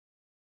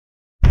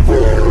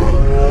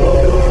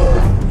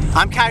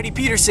I'm Coyote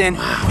Peterson,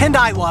 and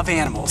I love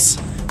animals.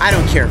 I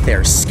don't care if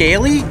they're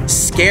scaly,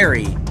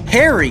 scary,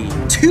 hairy,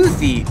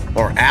 toothy,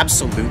 or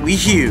absolutely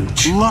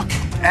huge. Look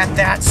at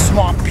that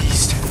swamp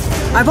beast.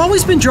 I've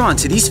always been drawn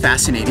to these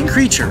fascinating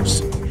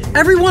creatures.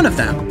 Every one of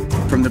them,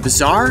 from the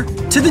bizarre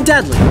to the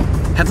deadly,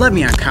 have led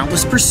me on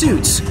countless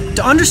pursuits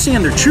to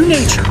understand their true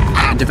nature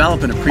and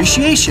develop an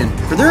appreciation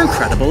for their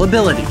incredible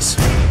abilities.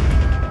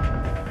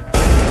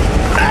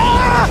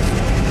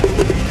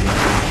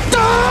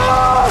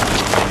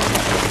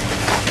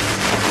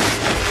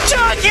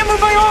 I can't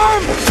move my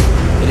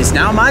arm! It is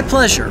now my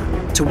pleasure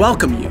to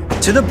welcome you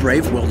to the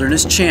Brave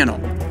Wilderness channel,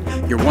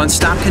 your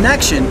one-stop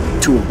connection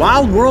to a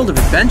wild world of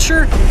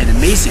adventure and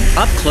amazing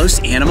up-close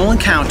animal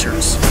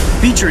encounters,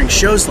 featuring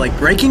shows like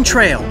Breaking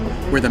Trail,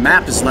 where the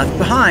map is left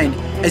behind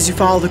as you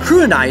follow the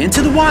crew and I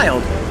into the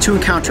wild to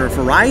encounter a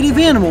variety of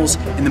animals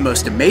in the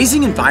most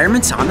amazing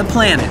environments on the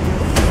planet.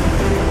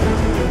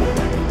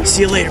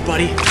 See you later,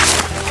 buddy.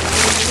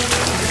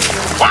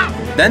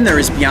 Then there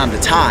is Beyond the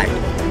Tide,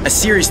 a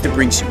series that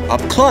brings you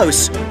up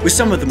close with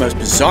some of the most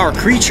bizarre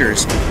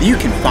creatures that you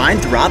can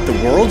find throughout the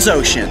world's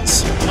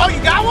oceans. Oh,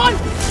 you got one?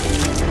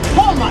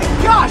 Oh my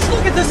gosh,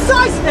 look at the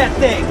size of that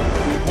thing!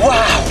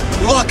 Wow,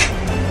 look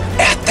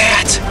at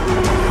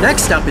that!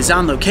 Next up is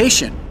On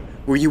Location,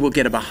 where you will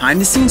get a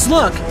behind-the-scenes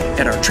look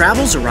at our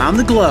travels around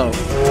the globe.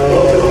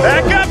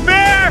 Back up,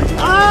 Bear!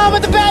 But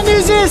the bad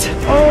news is,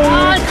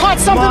 I caught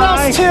something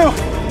else too.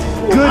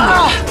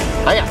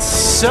 Goodness. I got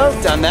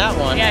soaked on that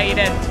one. Yeah, you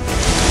did.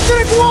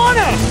 An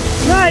iguana!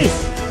 Nice!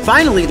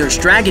 Finally, there's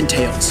Dragon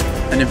Tales,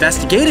 an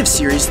investigative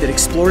series that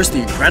explores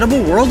the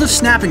incredible world of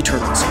snapping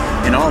turtles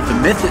and all of the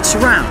myth that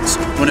surrounds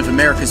one of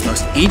America's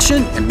most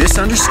ancient and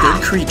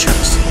misunderstood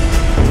creatures.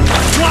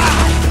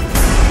 Wow!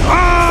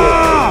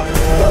 Ah!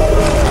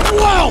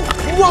 Whoa!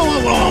 Whoa,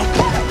 whoa,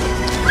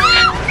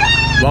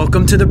 whoa!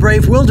 Welcome to the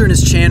Brave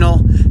Wilderness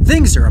channel.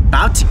 Things are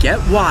about to get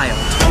wild.